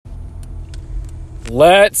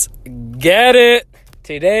Let's get it.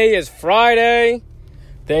 Today is Friday.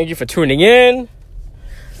 Thank you for tuning in.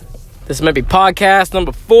 This might be podcast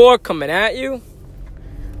number 4 coming at you.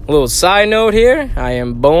 A little side note here. I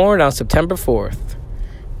am born on September 4th,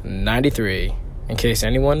 93, in case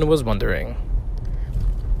anyone was wondering.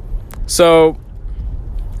 So,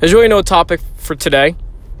 there's really no topic for today,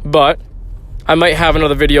 but I might have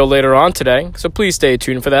another video later on today, so please stay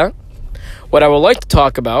tuned for that. What I would like to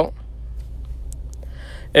talk about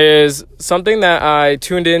is something that I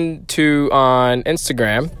tuned into on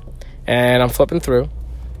Instagram, and I'm flipping through,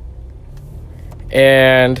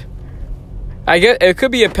 and I get it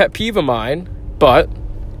could be a pet peeve of mine, but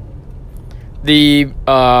the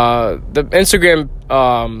Instagram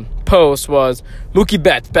post was Mookie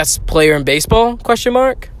Betts, best player in baseball? ?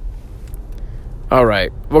 All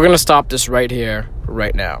right, we're gonna stop this right here,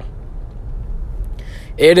 right now.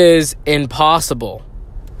 It is impossible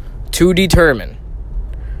to determine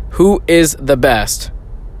who is the best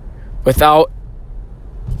without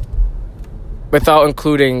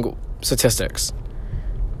including statistics.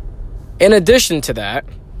 In addition to that,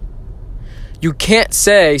 you can't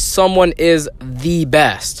say someone is the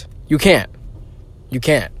best. You can't. I'm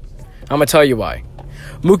going to tell you why.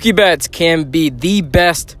 Mookie Betts can be the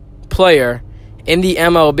best player in the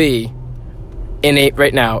MLB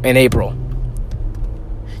right now in April.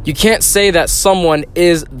 You can't say that someone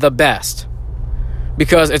is the best,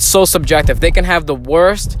 because it's so subjective. They can have the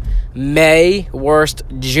worst May, worst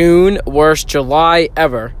June, worst July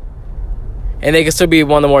ever, and they can still be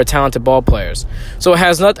one of the more talented ball players. So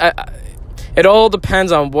it all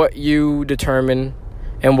depends on what you determine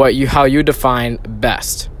and how you define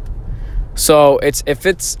best. So if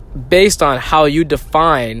it's based on how you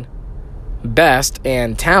define best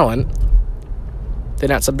and talent, then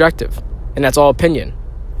that's subjective, and that's all opinion.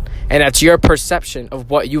 And that's your perception of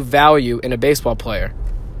what you value in a baseball player,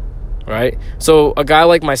 right? So a guy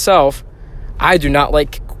like myself, I do not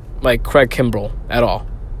like Craig Kimbrell at all.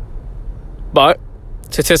 But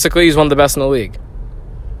statistically, he's one of the best in the league.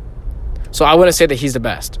 So I wouldn't say that he's the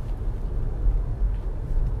best.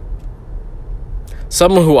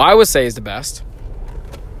 Someone who I would say is the best,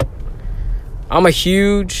 I'm a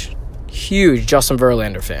huge Justin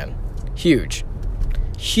Verlander fan. Huge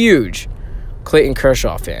Clayton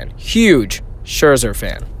Kershaw fan. Huge Scherzer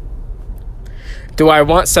fan. Do I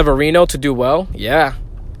want Severino to do well? Yeah.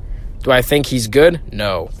 Do I think he's good?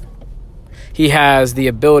 No. He has the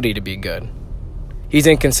ability to be good. He's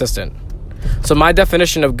inconsistent. So my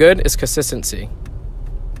definition of good is consistency.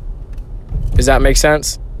 Does that make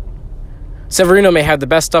sense? Severino may have the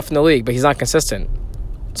best stuff in the league, but he's not consistent.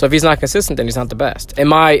 So if he's not consistent, then he's not the best. In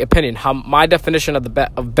my opinion, my definition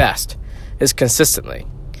of best is consistently.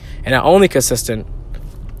 And not only consistent,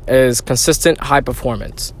 is consistent high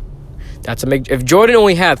performance. If Jordan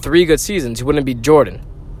only had 3 good seasons, he wouldn't be Jordan.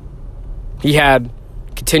 He had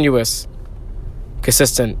continuous,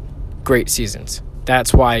 consistent, great seasons.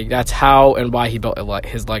 That's how and why he built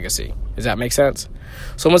his legacy. Does that make sense?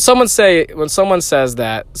 So when someone says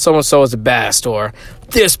that so-and-so is the best, or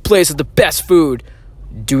this place is the best food,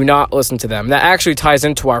 do not listen to them. That actually ties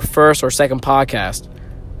into our first or second podcast,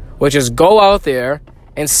 which is go out there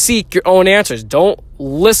and seek your own answers. Don't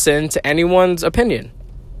listen to anyone's opinion,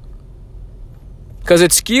 because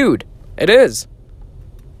it's skewed. It is.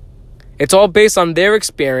 It's all based on their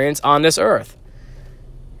experience on this earth.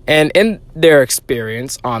 And in their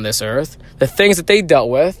experience on this earth, the things that they dealt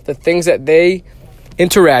with, the things that they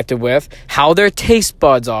interacted with, how their taste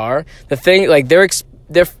buds are, all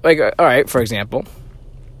right, for example,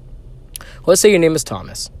 let's say your name is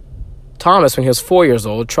Thomas. Thomas, when he was 4 years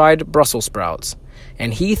old, tried Brussels sprouts,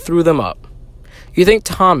 and he threw them up. You think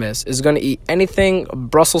Thomas is going to eat anything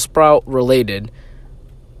Brussels sprout related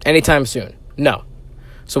anytime soon? No.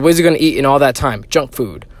 So what is he going to eat in all that time? Junk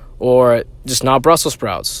food, or just not Brussels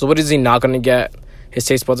sprouts. So what is he not going to get his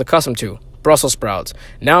taste buds accustomed to? Brussels sprouts.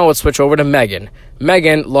 Now let's switch over to Megan.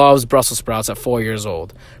 Megan loves Brussels sprouts at 4 years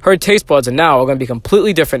old. Her taste buds are going to be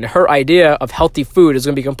completely different. Her idea of healthy food is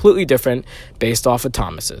going to be completely different based off of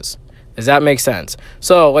Thomas's. Does that make sense?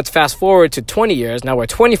 So let's fast forward to 20 years. Now we're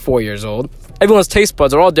 24 years old. Everyone's taste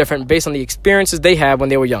buds are all different based on the experiences they had when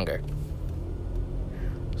they were younger.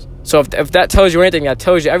 So if that tells you anything, that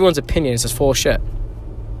tells you everyone's opinion is just full of shit.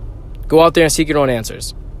 Go out there and seek your own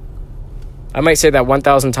answers. I might say that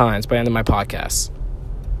 1,000 times by the end of my podcast.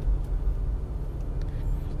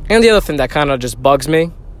 And the other thing that kind of just bugs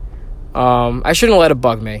me, I shouldn't let it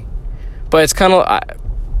bug me, but it's kind of,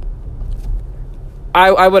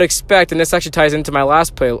 I would expect, and this actually ties into my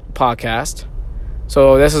last podcast,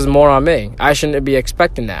 so this is more on me. I shouldn't be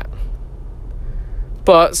expecting that.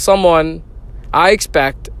 But someone I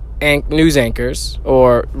expect news anchors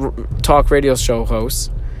or talk radio show hosts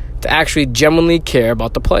to actually genuinely care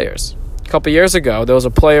about the players. A couple years ago, there was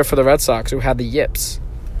a player for the Red Sox who had the yips.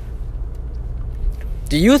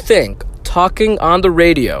 Do you think talking on the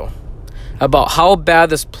radio about how bad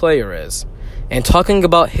this player is and talking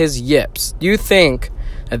about his yips, do you think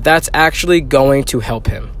that that's actually going to help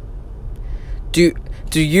him? Do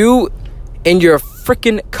you, in your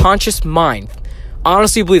freaking conscious mind,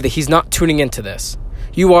 honestly believe that he's not tuning into this?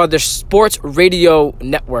 You are the sports radio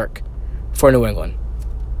network for New England.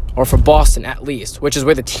 Or for Boston, at least, which is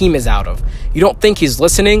where the team is out of. You don't think he's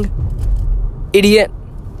listening? Idiot.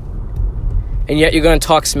 And yet you're going to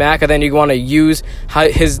talk smack, and then you want to use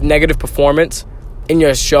his negative performance in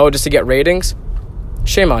your show just to get ratings?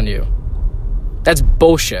 Shame on you. That's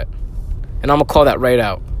bullshit. And I'm going to call that right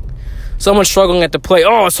out. Someone struggling at the plate.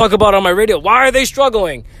 Oh, let's talk about it on my radio. Why are they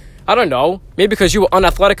struggling? I don't know. Maybe because you were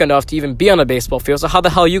unathletic enough to even be on a baseball field, so how the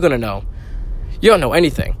hell are you going to know? You don't know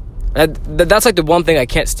anything. That's like the one thing I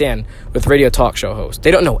can't stand with radio talk show hosts. They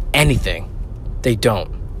don't know anything. They don't.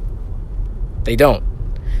 They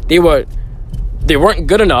weren't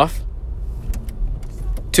good enough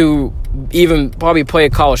to even probably play a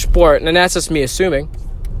college sport, and that's just me assuming.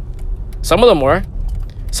 Some of them were.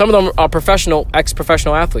 Some of them are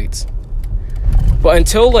ex-professional athletes. But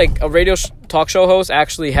until like a radio talk show host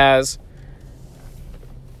actually has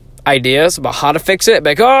ideas about how to fix it,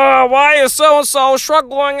 like, oh, why is so-and-so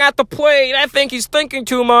struggling at the plate? I think he's thinking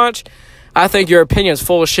too much. I think your opinion's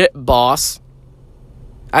full of shit, boss.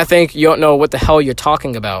 I think you don't know what the hell you're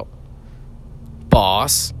talking about,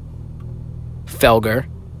 boss. Felger.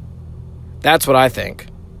 That's what I think.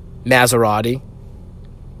 Maserati.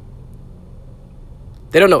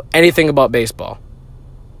 They don't know anything about baseball.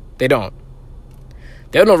 They don't.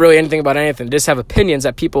 They don't know really anything about anything. They just have opinions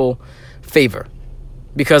that people favor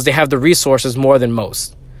because they have the resources more than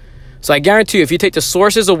most. So I guarantee you, if you take the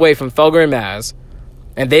sources away from Felger and Maz,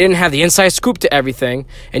 and they didn't have the inside scoop to everything,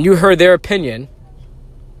 and you heard their opinion,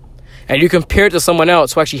 and you compare it to someone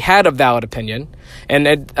else who actually had a valid opinion,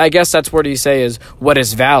 and I guess that's what you say is what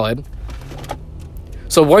is valid.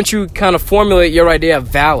 So once you kind of formulate your idea of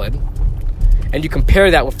valid, and you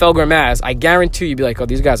compare that with Felger and Maz, I guarantee you'd be like, oh,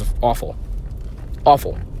 these guys are awful.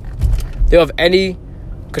 Awful. They don't have any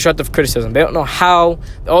constructive criticism. They don't know how.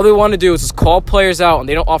 All they want to do is just call players out, and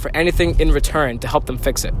they don't offer anything in return to help them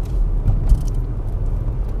fix it.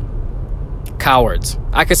 Cowards.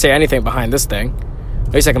 I could say anything behind this thing.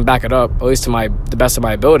 At least I can back it up, at least to the best of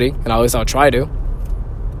my ability, and at least I'll try to.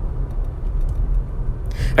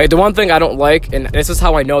 Right, the one thing I don't like, and this is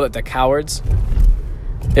how I know that they're cowards,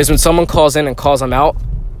 is when someone calls in and calls them out,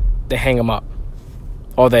 they hang them up.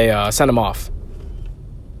 Or they send them off.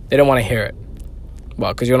 They don't want to hear it.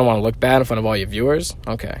 Well, because you don't want to look bad in front of all your viewers?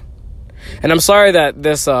 Okay. And I'm sorry that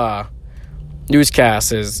this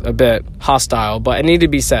newscast is a bit hostile, but it needs to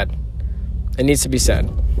be said. It needs to be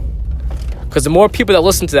said. Because the more people that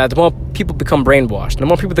listen to that, the more people become brainwashed. The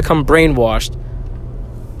more people become brainwashed,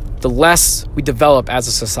 the less we develop as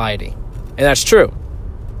a society. And that's true.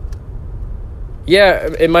 Yeah,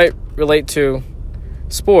 it might relate to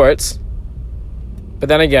sports, but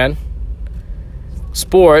then again,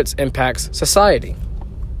 sports impacts society.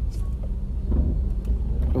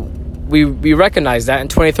 We recognized that in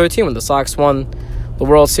 2013 when the Sox won the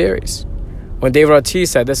World Series. When David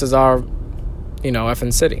Ortiz said, this is our,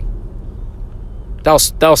 effing city. That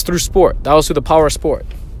was through sport. That was through the power of sport.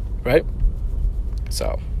 Right?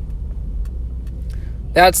 So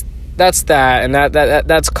that's that, and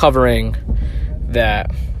that's covering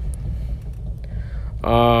that.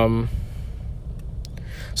 So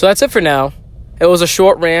that's it for now. It was a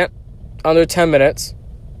short rant, under 10 minutes.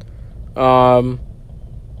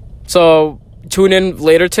 So tune in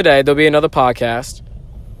later today. There'll be another podcast,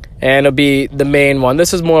 and it'll be the main one.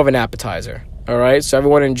 This is more of an appetizer. All right. So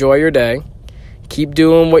everyone, enjoy your day. Keep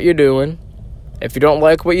doing what you're doing. If you don't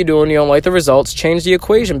like what you're doing, you don't like the results, change the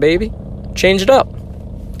equation, baby. Change it up.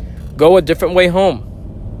 Go a different way home.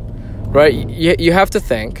 Right? You have to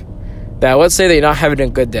think that, let's say that you're not having a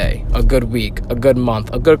good day, a good week, a good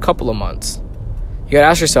month, a good couple of months. You got to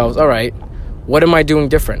ask yourselves, all right, what am I doing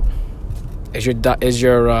different? Is your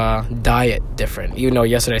diet different? Even though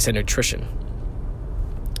yesterday I said nutrition.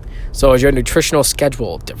 So is your nutritional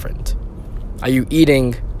schedule different? Are you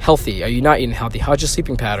eating healthy? Are you not eating healthy? How's your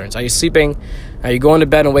sleeping patterns? Are you going to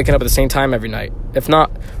bed and waking up at the same time every night? If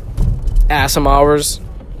not, add some hours.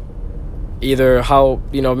 Either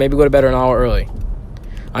maybe go to bed an hour early.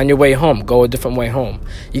 On your way home, go a different way home.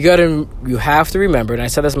 You have to remember, and I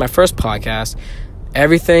said this in my first podcast,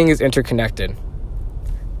 everything is interconnected.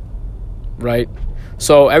 Right?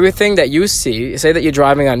 So everything that you see, say that you're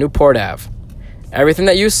driving on Newport Ave. Everything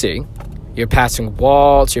that you see, you're passing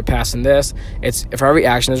walls, you're passing this. It's for every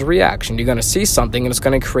action is a reaction. You're going to see something and it's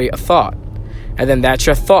going to create a thought. And then that's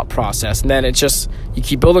your thought process. And then it's just, you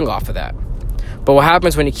keep building off of that. But what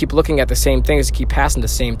happens when you keep looking at the same things, keep passing the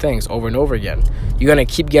same things over and over again? You're going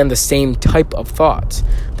to keep getting the same type of thoughts.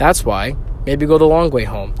 That's why maybe go the long way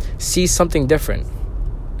home. See something different.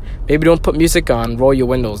 Maybe don't put music on, roll your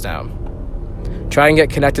windows down. Try and get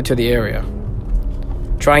connected to the area.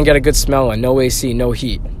 Try and get a good smell and no AC, no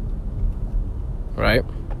heat. Right?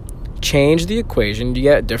 Change the equation, you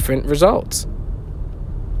get different results.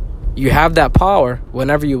 You have that power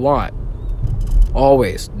whenever you want.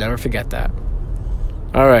 Always. Never forget that.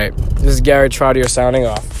 All right. This is Gary Trottier signing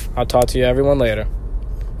off. I'll talk to you everyone later.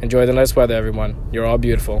 Enjoy the nice weather, everyone. You're all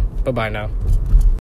beautiful. Bye-bye now.